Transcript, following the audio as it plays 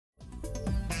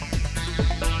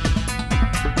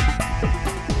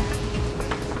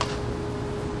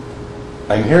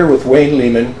I'm here with Wayne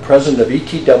Lehman, president of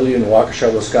ETW in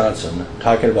Waukesha, Wisconsin,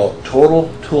 talking about Total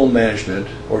Tool Management,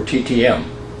 or TTM.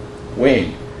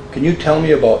 Wayne, can you tell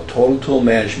me about Total Tool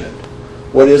Management?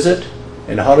 What is it,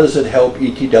 and how does it help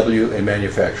ETW in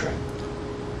manufacturing?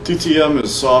 TTM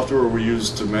is software we use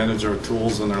to manage our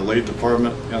tools in our lathe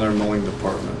department and our milling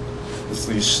department. It's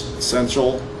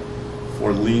essential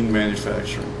for lean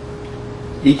manufacturing.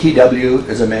 ETW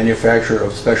is a manufacturer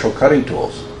of special cutting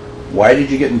tools. Why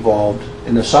did you get involved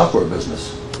in the software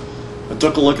business? I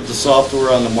took a look at the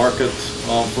software on the market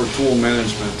for tool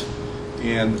management,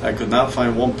 and I could not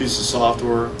find one piece of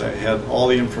software that had all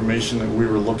the information that we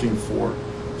were looking for.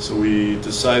 So we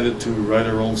decided to write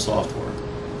our own software.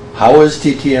 How is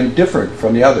TTM different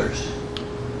from the others?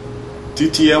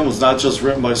 TTM was not just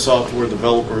written by software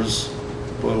developers,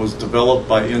 but it was developed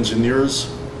by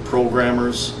engineers,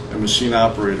 programmers, and machine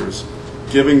operators,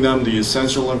 giving them the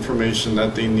essential information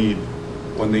that they need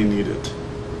when they need it.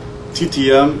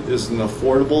 TTM is an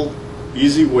affordable,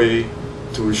 easy way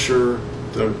to assure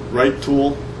the right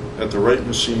tool at the right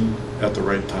machine at the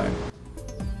right time.